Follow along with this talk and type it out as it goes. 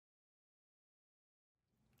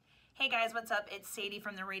Hey guys, what's up? It's Sadie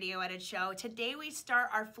from the Radio Edit Show. Today we start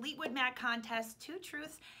our Fleetwood Mac contest, 2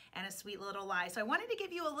 truths and a sweet little lie. So I wanted to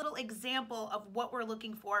give you a little example of what we're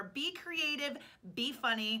looking for. Be creative, be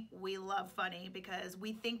funny. We love funny because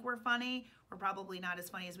we think we're funny. We're probably not as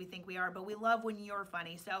funny as we think we are, but we love when you're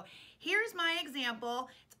funny. So here's my example.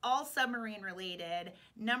 It's all submarine related.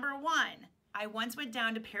 Number 1, I once went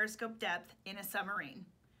down to periscope depth in a submarine.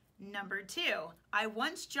 Number 2, I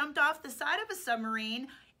once jumped off the side of a submarine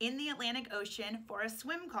in the Atlantic Ocean for a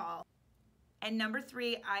swim call. And number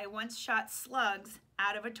 3, I once shot slugs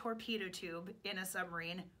out of a torpedo tube in a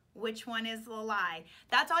submarine. Which one is the lie?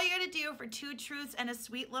 That's all you gotta do for 2 truths and a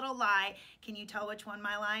sweet little lie. Can you tell which one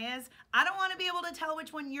my lie is? I don't wanna be able to tell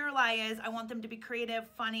which one your lie is. I want them to be creative,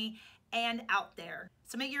 funny, and out there.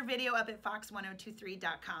 So make your video up at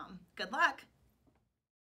fox1023.com. Good luck.